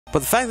But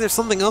the fact there's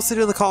something else to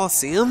do in the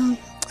Coliseum?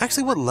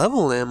 Actually, what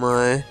level am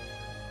I?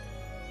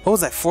 What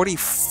was that,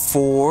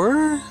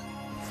 44?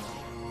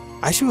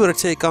 I should be able to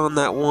take on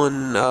that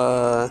one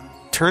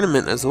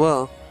tournament as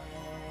well.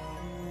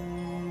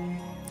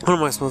 What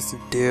am I supposed to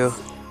do?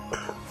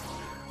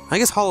 I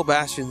guess Hollow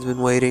Bastion's been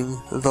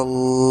waiting the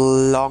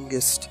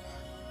longest.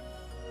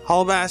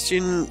 Hollow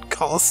Bastion,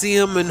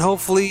 Coliseum, and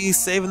hopefully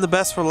saving the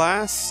best for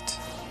last?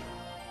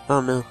 I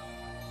don't know.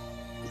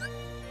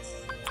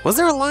 Was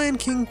there a Lion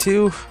King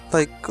too?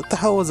 Like, what the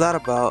hell was that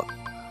about?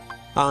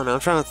 I don't know, I'm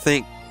trying to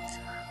think.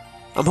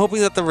 I'm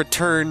hoping that the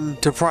return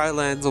to Pride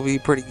Lands will be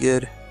pretty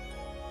good.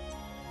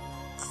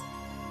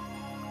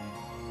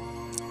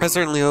 I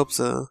certainly hope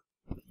so.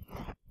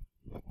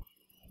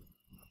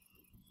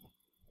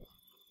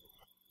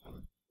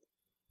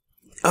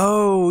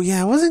 Oh,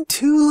 yeah, wasn't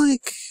two,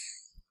 like,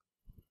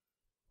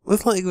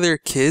 with, like, their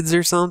kids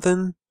or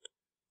something?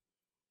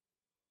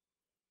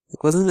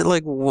 Like, wasn't it,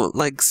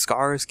 like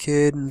Scar's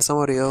kid and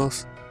somebody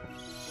else?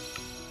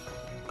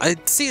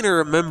 I'd seen or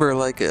remember,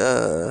 like,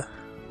 a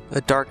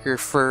darker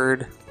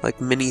furred,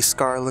 like, mini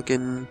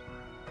Scar-looking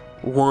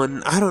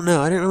one. I don't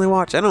know, I didn't really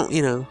watch. I don't,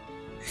 you know,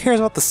 who cares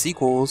about the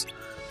sequels?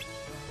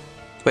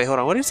 Wait, hold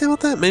on, what did you say about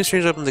that? Many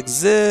strange weapons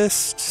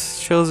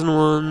exist, chosen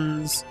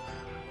ones...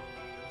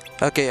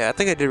 Okay, yeah, I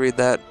think I did read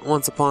that.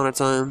 Once upon a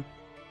time.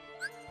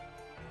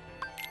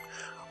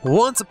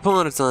 Once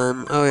upon a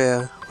time. Oh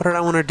yeah. What did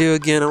I want to do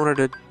again? I wanted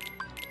to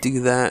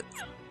do that.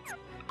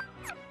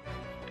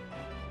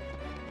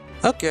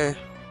 Okay.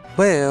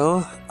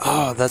 Well.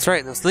 Oh, that's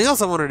right. There's something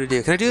else I wanted to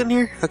do. Can I do it in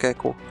here? Okay,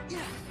 cool.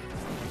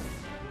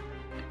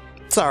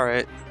 It's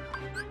alright.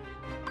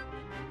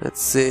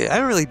 Let's see. I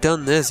haven't really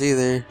done this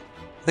either.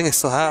 I think I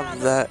still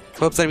have that.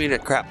 Whoops, I didn't mean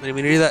to. Crap. I didn't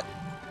mean to do that.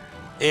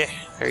 Yeah,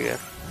 there you go.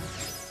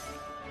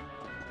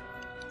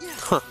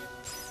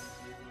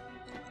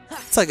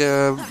 It's like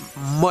a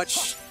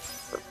much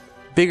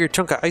bigger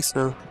chunk of ice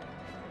now.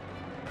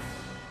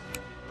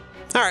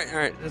 Alright,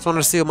 alright. I just wanted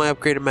to see what my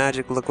upgraded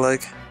magic looked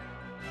like.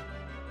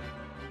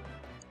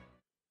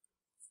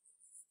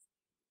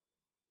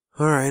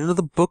 Alright, into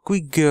the book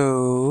we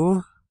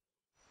go.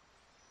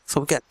 So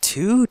we got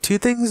two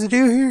things to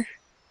do here?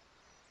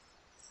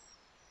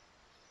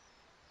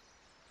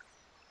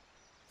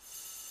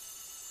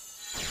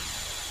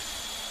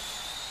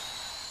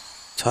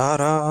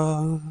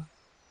 Ta-da!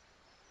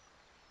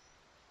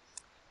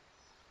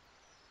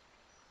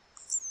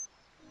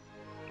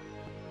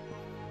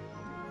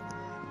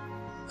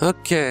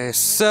 Okay,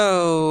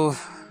 so...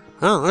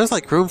 oh, there's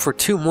like room for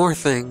two more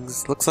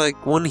things. Looks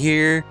like one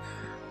here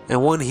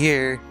and one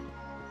here.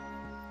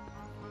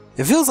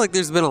 It feels like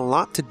there's been a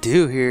lot to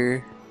do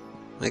here.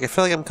 Like, I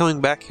feel like I'm coming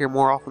back here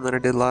more often than I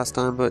did last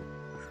time, but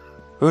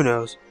who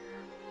knows?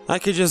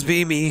 That could just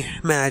be me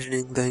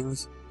imagining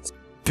things. It's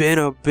been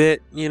a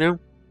bit, you know?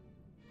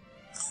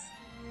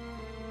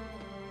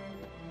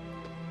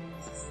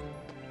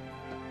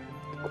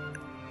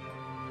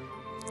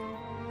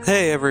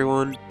 Hey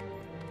everyone.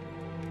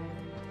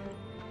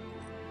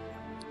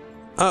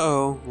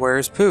 Uh-oh,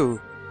 where's Pooh?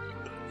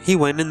 He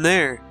went in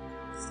there.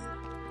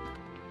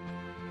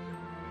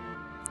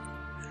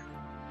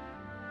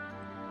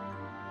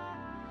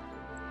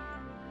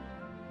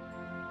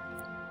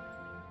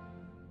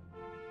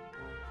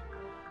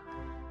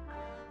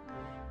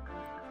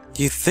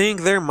 Do you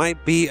think there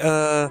might be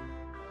a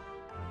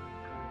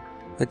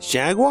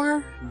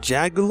jaguar?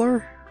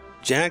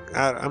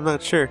 I'm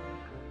not sure.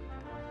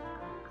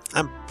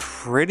 I'm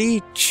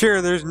pretty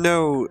sure there's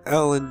no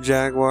Ellen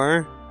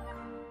Jaguar.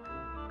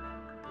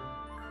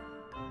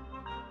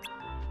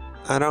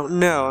 I don't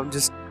know.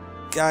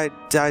 I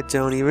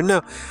don't even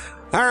know.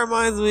 That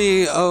reminds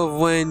me of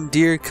when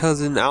dear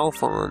cousin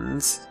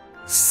Alphonse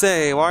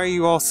say, why are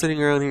you all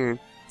sitting around here?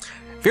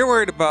 If you're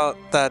worried about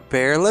that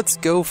bear, let's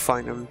go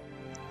find him.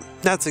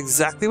 That's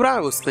exactly what I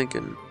was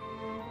thinking.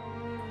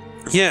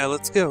 Yeah,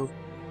 let's go.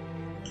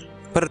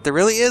 But if there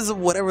really is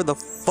whatever the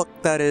fuck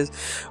that is,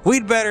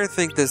 we'd better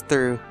think this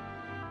through.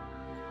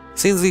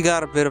 Seems we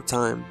got a bit of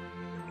time.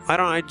 Why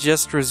don't I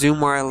just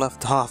resume where I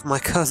left off? My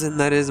cousin,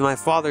 that is my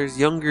father's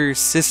younger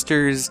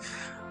sister's...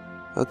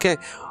 Okay,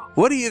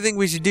 what do you think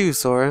we should do,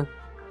 Sora?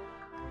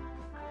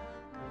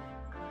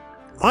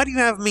 Why do you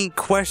have me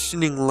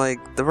questioning,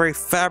 like, the very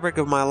fabric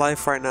of my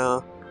life right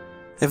now?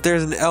 If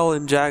there's an L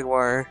in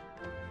Jaguar.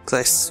 Because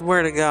I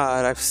swear to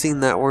God, I've seen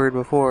that word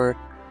before.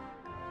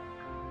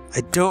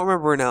 I don't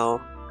remember an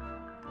L.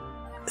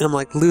 And I'm,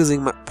 like,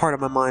 losing part of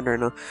my mind right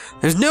now.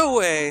 There's no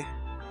way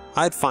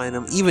I'd find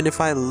him, even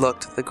if I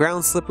looked. The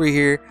ground's slippery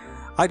here.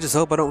 I just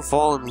hope I don't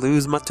fall and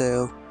lose my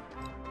tail.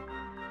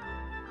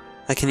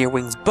 I can hear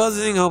wings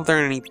buzzing. I hope there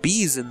aren't any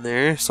bees in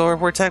there. So if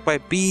we're attacked by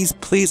bees,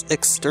 please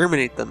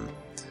exterminate them.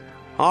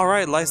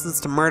 Alright, license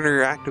to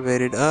murder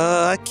activated.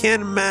 I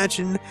can't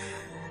imagine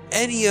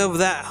any of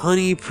that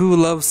honey Pooh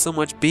loves so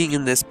much being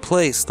in this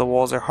place. The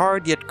walls are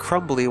hard yet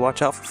crumbly.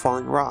 Watch out for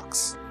falling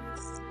rocks.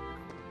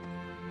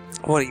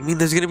 What, you mean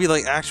there's gonna be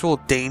like actual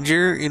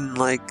danger in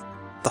like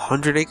the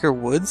 100-acre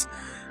woods?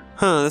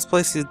 Huh, this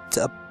place is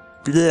a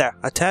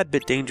a tad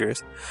bit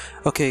dangerous.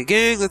 Okay,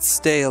 gang, let's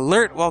stay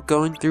alert while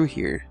going through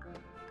here.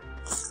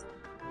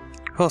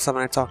 Who else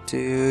haven't I talked to?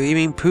 You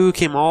mean Pooh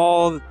came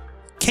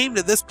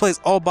to this place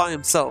all by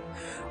himself?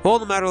 Well,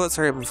 no matter, let's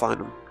hurry up and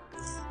find him.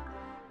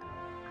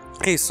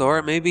 Hey,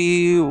 Sora,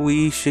 maybe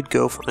we should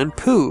go find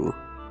Pooh.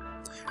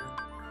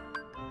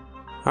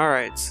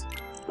 Alright.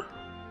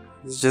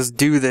 Let's just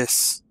do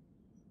this.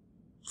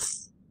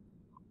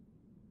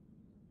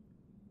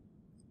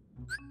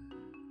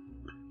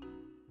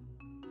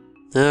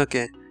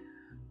 Okay.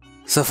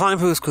 So find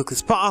Pooh as quickly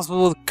as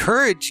possible. The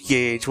courage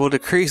gauge will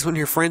decrease when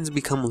your friends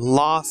become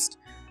lost,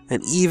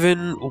 and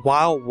even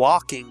while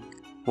walking.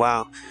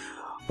 Wow.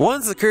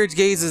 Once the courage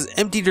gauge is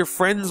emptied, your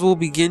friends will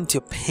begin to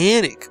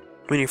panic.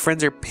 When your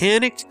friends are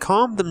panicked,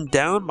 calm them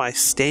down by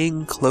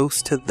staying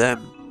close to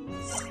them.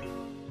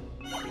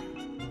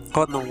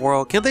 What in the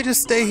world? Can't they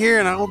just stay here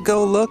and I'll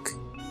go look?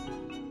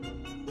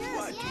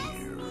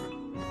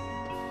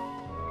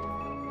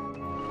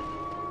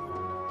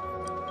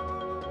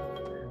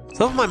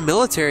 Some of my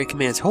military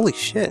commands. Holy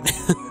shit.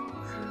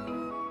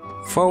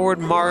 Forward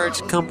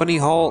march, company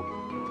halt.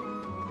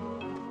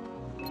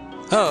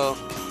 Oh.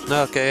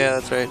 Okay, yeah,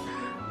 that's right.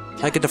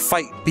 I get to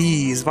fight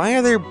bees. Why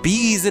are there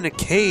bees in a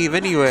cave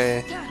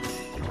anyway?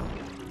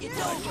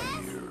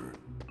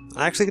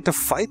 I actually get to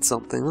fight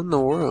something. What in the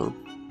world?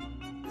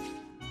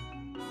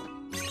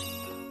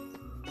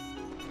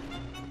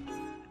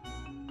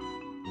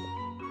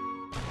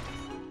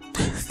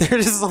 They're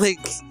just like...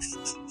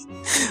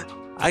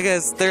 I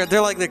guess they're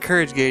like the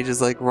courage gauge is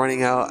like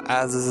running out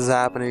as this is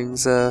happening,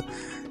 so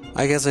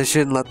I guess I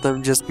shouldn't let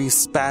them just be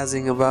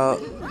spazzing about.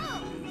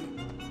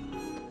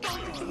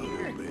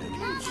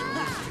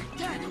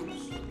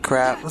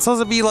 Crap. I'm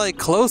supposed to be like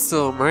close to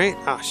them, right?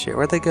 Ah, shit,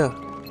 where'd they go?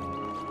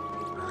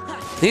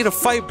 They need to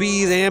fight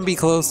bees and be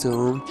close to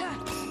them.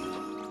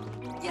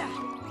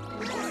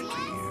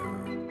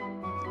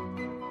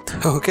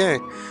 Okay,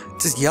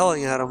 just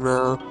yelling at them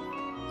now.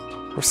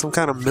 We're some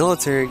kind of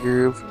military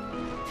group.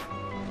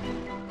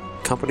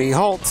 Company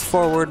halts,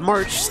 forward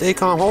march, stay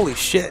calm. Holy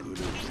shit.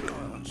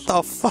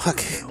 The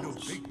fuck?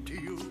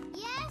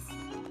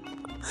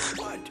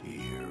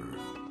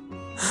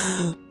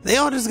 They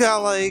all just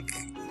got like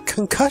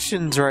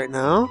concussions right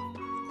now.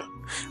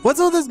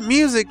 What's all this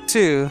music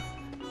too?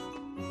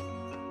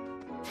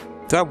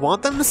 Do I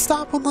want them to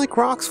stop when like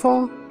rocks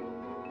fall?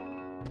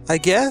 I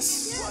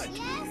guess.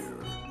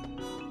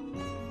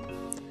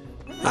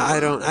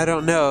 I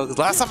don't know. 'Cause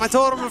last time I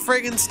told them to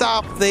friggin'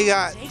 stop, they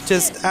got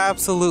just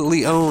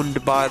absolutely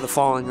owned by the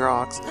falling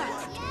rocks.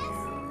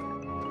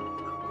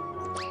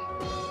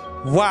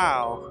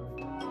 Wow.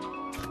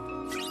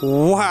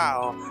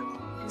 Wow.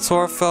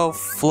 Sora fell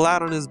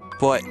flat on his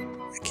butt.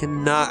 I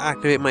cannot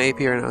activate my AP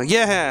right now.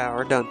 Yeah,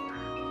 we're done.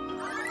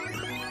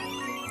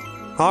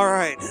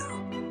 Alright.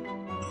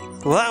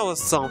 Well, that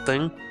was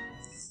something.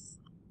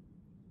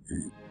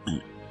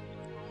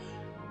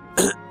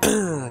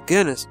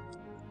 Goodness.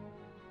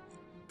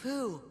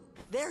 Pooh,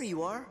 there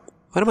you are.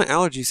 Why do my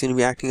allergies seem to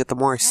be acting up the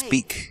more I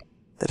speak?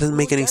 That doesn't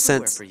make any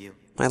sense. Am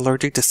I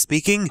allergic to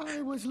speaking?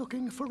 I was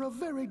looking for a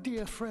very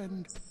dear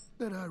friend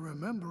that I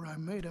remember I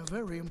made a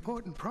very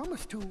important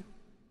promise to.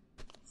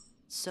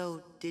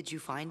 So, did you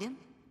find him?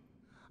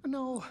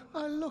 No,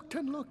 I looked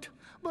and looked,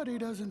 but he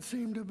doesn't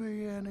seem to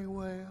be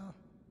anywhere.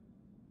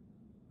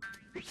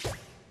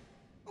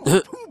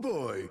 Oh, Pooh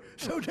boy,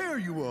 so there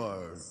you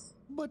are.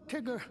 But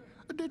Tigger,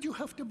 did you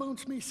have to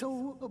bounce me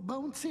so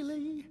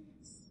bouncily?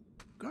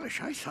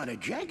 Gosh, I thought a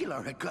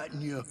jaguar had gotten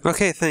you.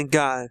 Okay, thank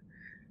God.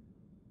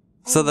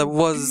 So that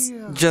was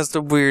just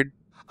a weird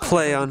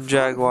play on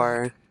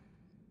Jaguar.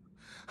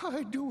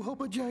 I do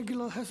hope a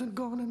jaguar hasn't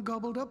gone and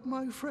gobbled up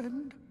my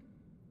friend.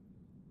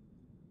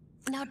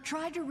 Now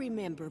try to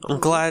remember. I'm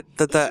glad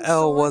that that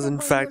L was in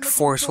fact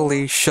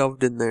forcefully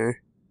shoved in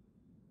there.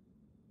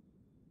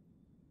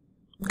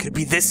 Could it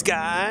be this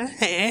guy?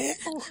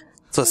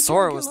 That's what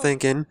Sora was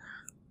thinking.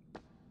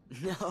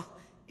 No,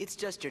 it's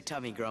just your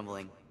tummy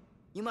grumbling.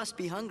 You must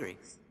be hungry.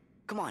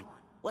 Come on,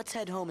 let's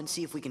head home and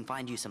see if we can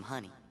find you some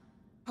honey.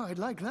 I'd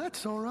like that,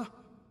 Sora.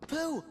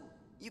 Pooh,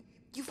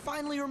 you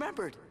finally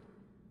remembered.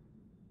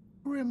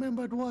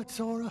 Remembered what,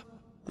 Sora?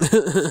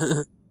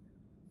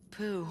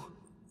 Pooh.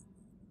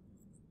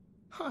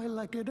 I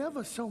like it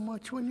ever so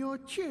much when you're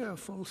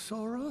cheerful,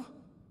 Sora.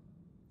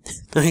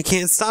 I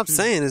can't stop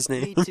saying his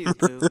name. Me too,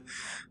 Pooh.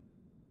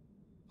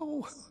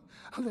 Oh,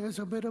 there's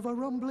a bit of a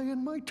rumbly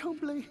in my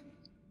tumbly.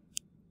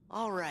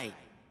 All right,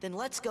 then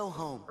let's go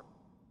home.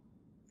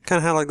 Kind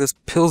of had like this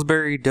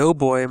Pillsbury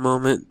Doughboy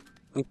moment.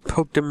 We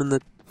poked him in the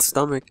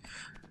stomach.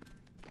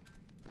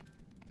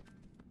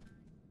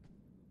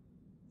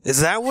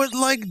 Is that what,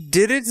 like,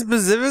 did it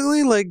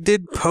specifically? Like,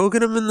 did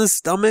poking him in the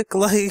stomach,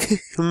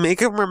 like, make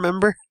him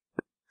remember?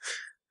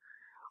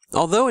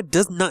 Although it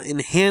does not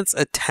enhance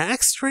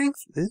attack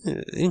strength,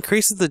 it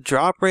increases the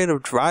drop rate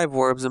of drive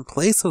orbs in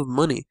place of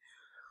money.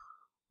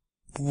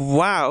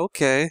 Wow,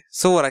 okay.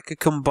 So what, I could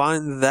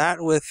combine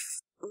that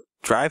with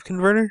drive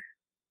converter?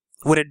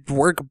 Would it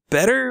work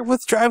better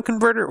with drive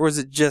converter, or is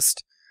it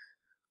just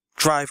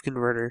drive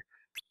converter?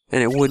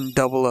 and it wouldn't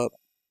double up.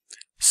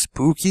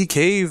 Spooky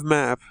cave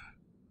map.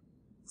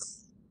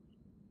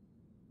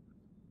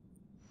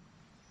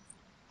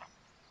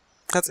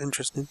 That's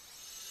interesting.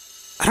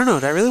 I don't know,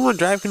 do I really want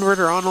Drive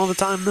Converter on all the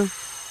time though?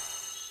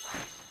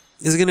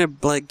 Is it gonna,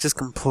 like, just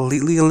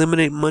completely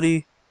eliminate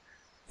money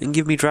and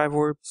give me drive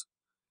orbs?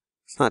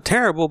 It's not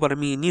terrible, but I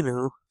mean, you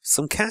know,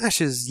 some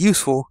cash is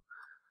useful.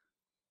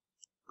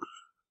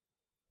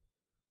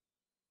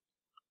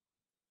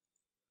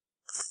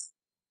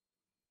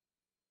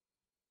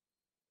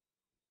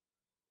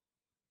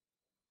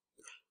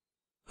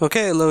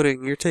 Okay,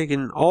 loading. You're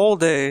taking all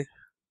day,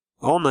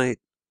 all night,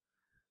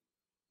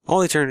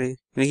 all eternity.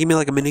 Can you give me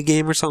like a mini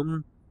game or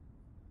something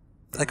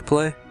I can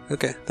play?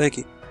 Okay, thank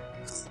you.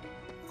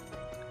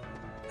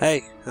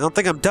 Hey, I don't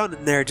think I'm done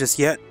in there just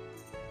yet.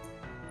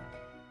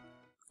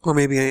 Or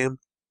maybe I am.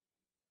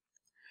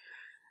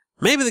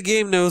 Maybe the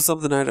game knows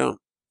something I don't.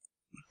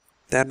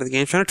 That the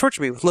game's trying to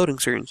torture me with loading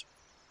screens.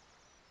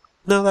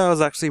 No, that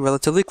was actually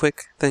relatively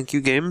quick. Thank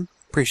you, game.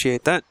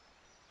 Appreciate that.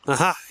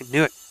 Aha, I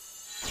knew it.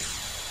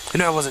 I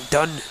knew I wasn't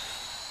done.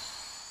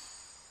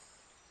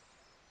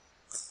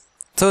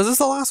 So is this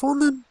the last one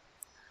then?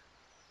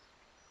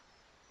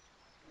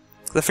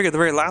 I figured the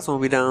very last one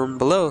would be down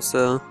below,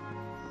 so...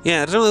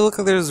 Yeah, it doesn't really look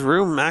like there's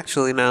room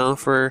actually now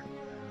for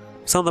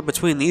something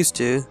between these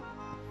two.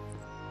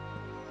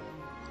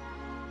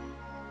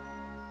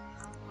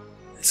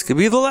 This could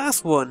be the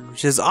last one,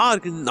 which is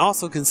odd,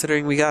 also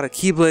considering we got a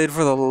Keyblade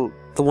for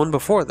the one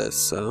before this,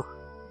 so...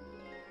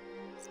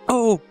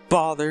 Oh,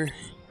 bother.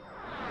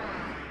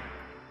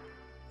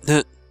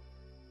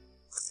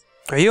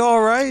 Are you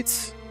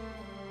alright?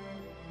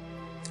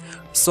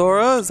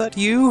 Sora, is that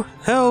you?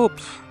 Help!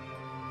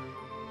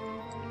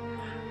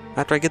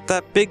 After I get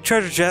that big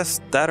treasure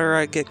chest, that or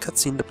I get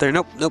cutscened up there.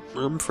 Nope, nope,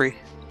 I'm free.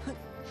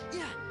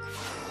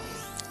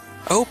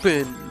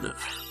 Open!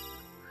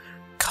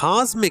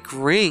 Cosmic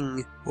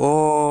Ring!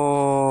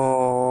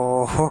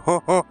 Oh!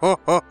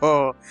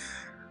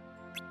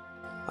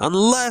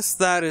 Unless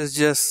that is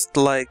just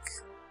like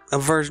a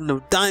version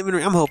of Diamond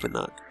Ring. I'm hoping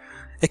not.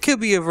 It could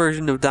be a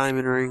version of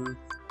Diamond Ring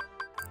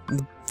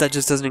that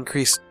just doesn't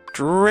increase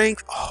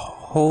strength. Oh,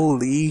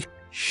 holy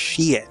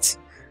shit.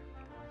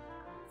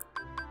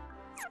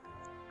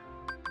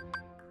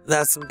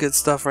 That's some good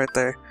stuff right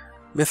there.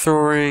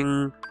 Mithril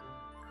Ring.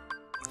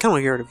 I kind of want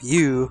to get rid of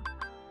you.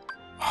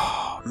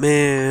 Oh,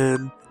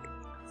 man.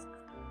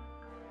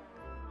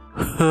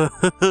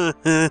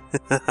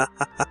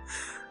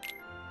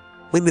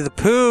 Winnie the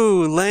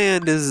Pooh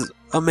land is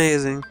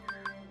amazing.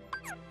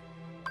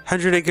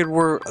 100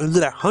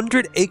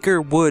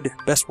 acre wood,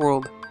 best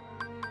world.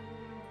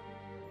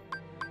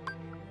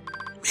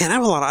 Man, I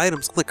have a lot of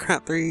items. Holy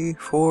crap, 3,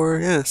 4,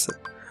 yes.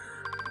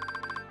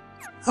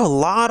 I have a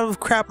lot of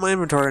crap in my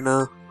inventory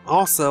now.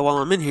 Also, while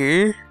I'm in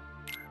here...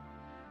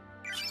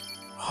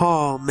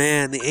 Oh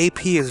man, the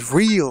AP is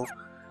real.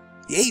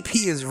 The AP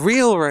is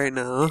real right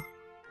now.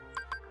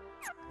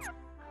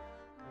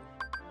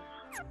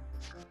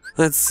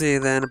 Let's see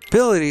then.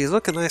 Abilities.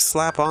 What can I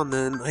slap on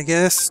then? I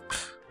guess...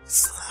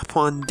 Slap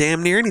on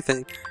damn near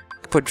anything. I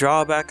can put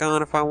drawback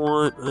on if I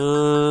want.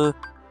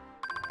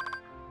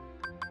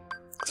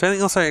 Is there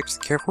anything else I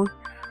actually care for?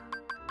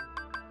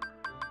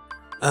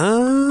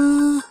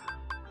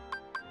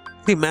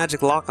 Maybe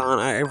magic lock on.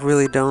 I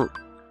really don't.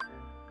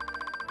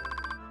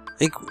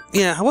 Like,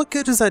 yeah, what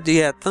good does that do?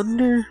 Yeah,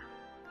 thunder?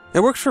 It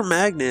works for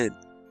magnet.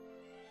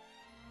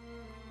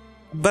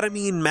 But I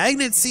mean,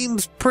 magnet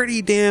seems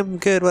pretty damn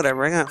good.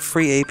 Whatever, I got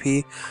free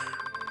AP.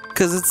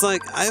 Because it's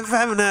like, I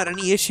haven't had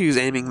any issues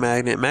aiming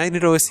magnet.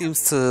 Magnet always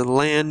seems to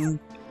land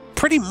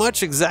pretty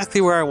much exactly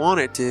where I want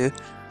it to.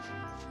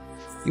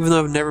 Even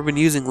though I've never been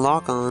using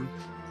lock on.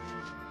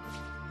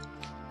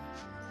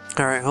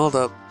 Alright, hold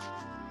up.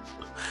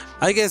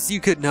 I guess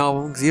you couldn't help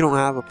them because you don't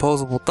have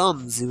opposable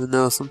thumbs, even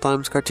though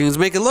sometimes cartoons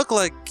make it look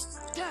like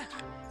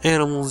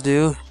animals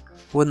do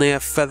when they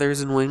have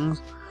feathers and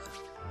wings.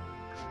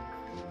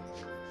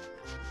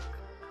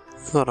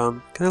 Hold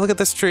on. Can I look at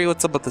this tree?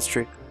 What's up with this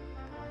tree?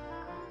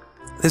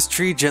 This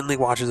tree gently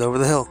watches over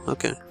the hill.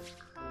 Okay.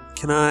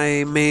 Can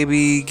I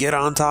maybe get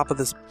on top of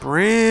this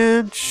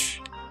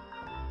branch?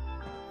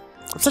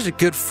 I'm such a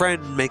good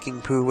friend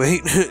making poo.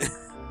 Wait.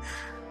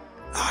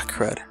 Ah,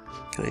 crud.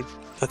 Can I...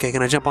 Okay,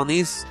 can I jump on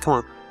these? Come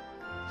on.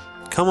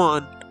 Come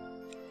on.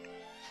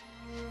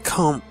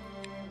 Come.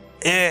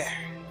 Eh.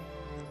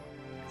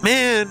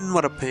 Man,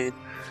 what a pain.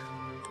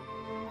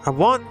 I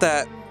want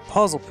that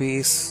puzzle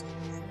piece.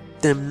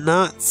 I'm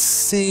not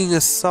seeing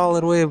a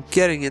solid way of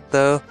getting it,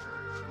 though.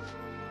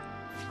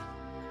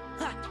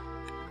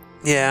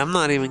 Yeah, I'm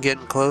not even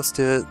getting close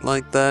to it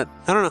like that.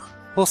 I don't know.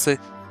 We'll see.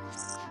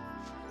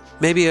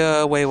 Maybe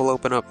a way will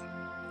open up.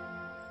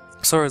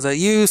 Sora, is that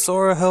you?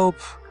 Sora, help.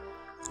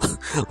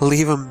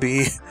 Leave him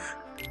be.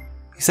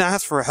 He's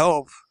asked for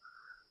help.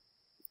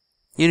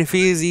 Even if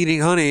he's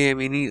eating honey, I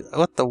mean,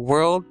 what the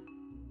world?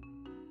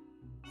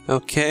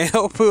 Okay,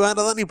 help Pooh out of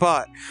the honey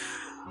pot.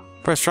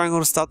 Press triangle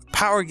to stop the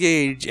power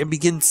gauge and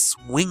begin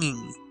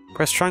swinging.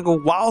 Press triangle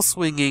while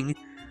swinging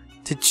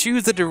to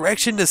choose the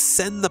direction to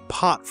send the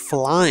pot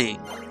flying.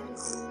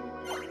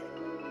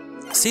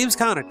 Seems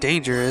kind of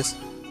dangerous.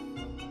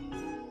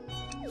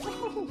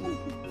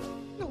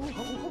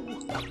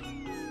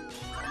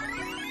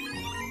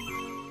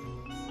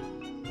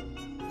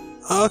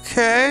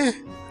 Okay.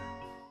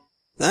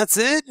 That's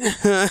it?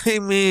 I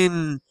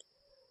mean...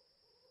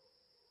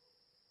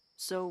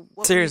 So,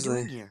 what seriously, are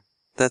you doing here?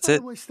 That's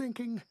it? I was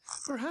thinking,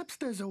 perhaps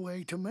there's a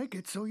way to make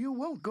it so you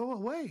won't go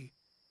away.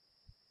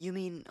 You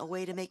mean a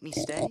way to make me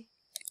stay?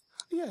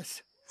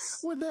 Yes.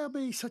 Would there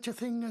be such a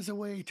thing as a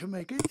way to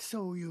make it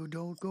so you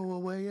don't go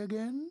away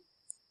again?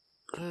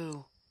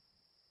 Oh.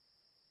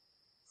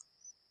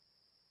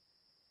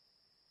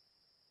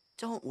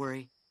 Don't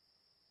worry.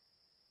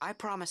 I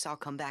promise I'll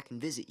come back and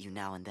visit you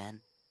now and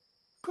then.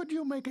 Could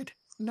you make it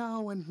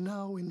now and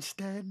now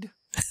instead?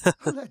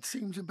 That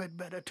seems a bit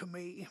better to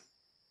me.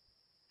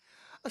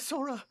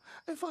 Sora,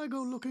 if I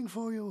go looking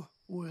for you,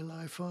 will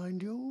I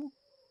find you?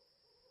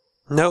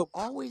 Nope.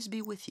 I'll always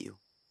be with you.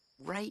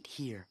 Right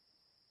here.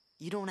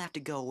 You don't have to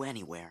go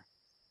anywhere.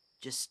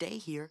 Just stay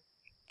here,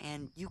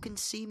 and you can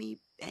see me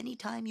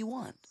anytime you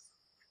want.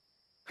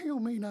 You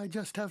mean I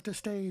just have to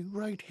stay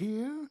right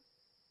here?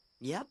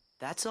 Yep,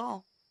 that's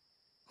all.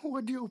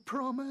 Would you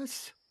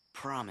promise?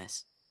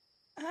 Promise.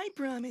 I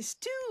promise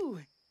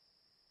too.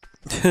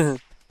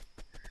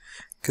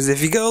 Because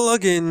if you go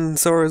looking,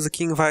 Sora's the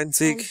king of hide and And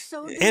seek.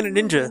 so do And a you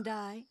ninja. and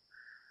I.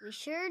 We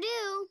sure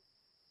do.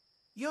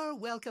 You're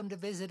welcome to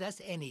visit us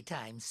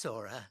anytime,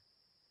 Sora.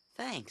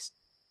 Thanks.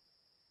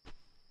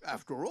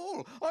 After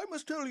all, I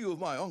must tell you of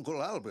my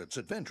Uncle Albert's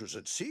adventures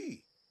at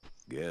sea.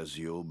 Guess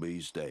you'll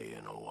be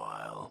staying a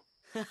while.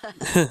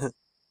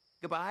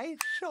 Goodbye,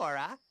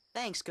 Sora.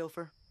 Thanks,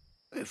 Gopher.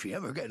 If you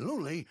ever get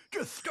lonely,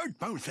 just start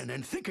bouncing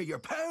and think of your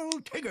pal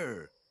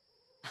Tigger.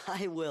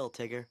 I will,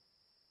 Tigger.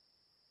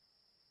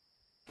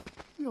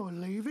 You're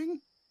leaving?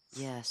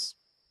 Yes,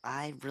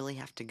 I really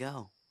have to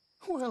go.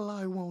 Well,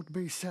 I won't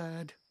be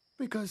sad,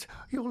 because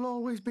you'll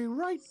always be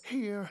right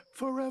here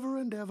forever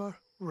and ever,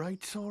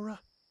 right, Sora?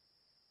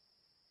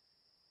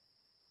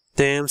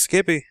 Damn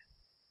Skippy.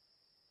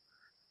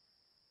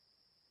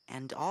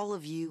 And all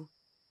of you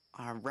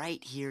are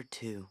right here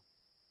too.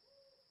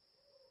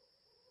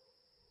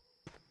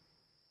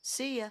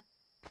 See ya.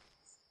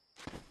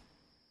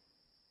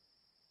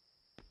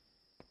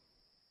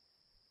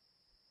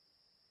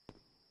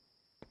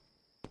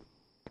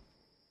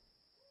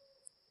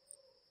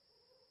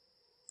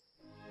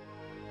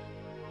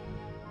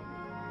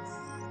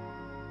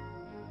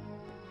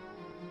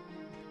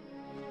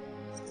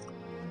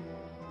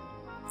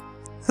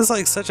 This is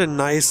like such a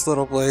nice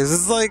little place. This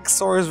is like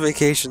Sora's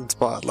vacation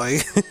spot.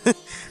 Like,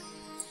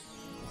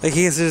 like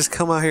he has to just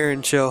come out here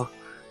and chill.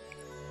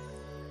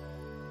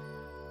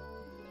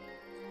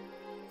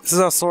 This is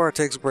how Sora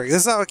takes breaks.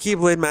 This is how a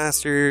Keyblade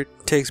Master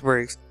takes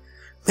breaks.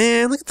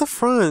 Man, look at the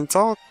front. It's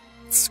all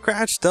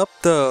scratched up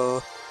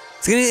though.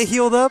 It's gonna get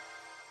healed up?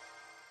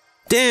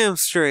 Damn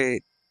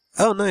straight.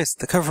 Oh, nice.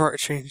 The cover art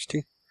changed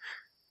too.